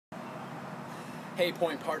Hey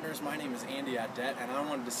Point Partners, my name is Audette, and I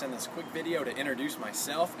wanted to send this quick video to introduce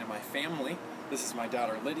myself and my family. This is my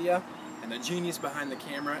daughter Lydia, and the genius behind the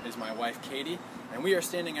camera is my wife Katie, and we are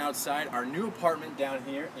standing outside our new apartment down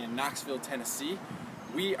here in Knoxville, Tennessee.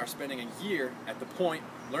 We are spending a year at the Point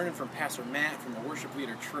learning from Pastor Matt, from the worship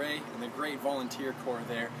leader Trey, and the great volunteer corps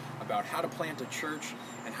there about how to plant a church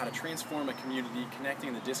and how to transform a community,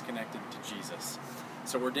 connecting the disconnected to Jesus.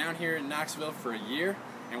 So we're down here in Knoxville for a year,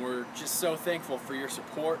 and we're just so thankful for your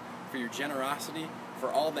support, for your generosity, for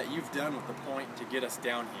all that you've done with the Point to get us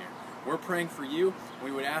down here. We're praying for you.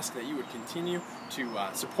 We would ask that you would continue to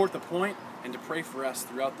support the Point and to pray for us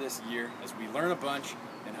throughout this year as we learn a bunch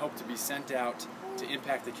and hope to be sent out to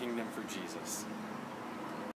impact the kingdom for Jesus.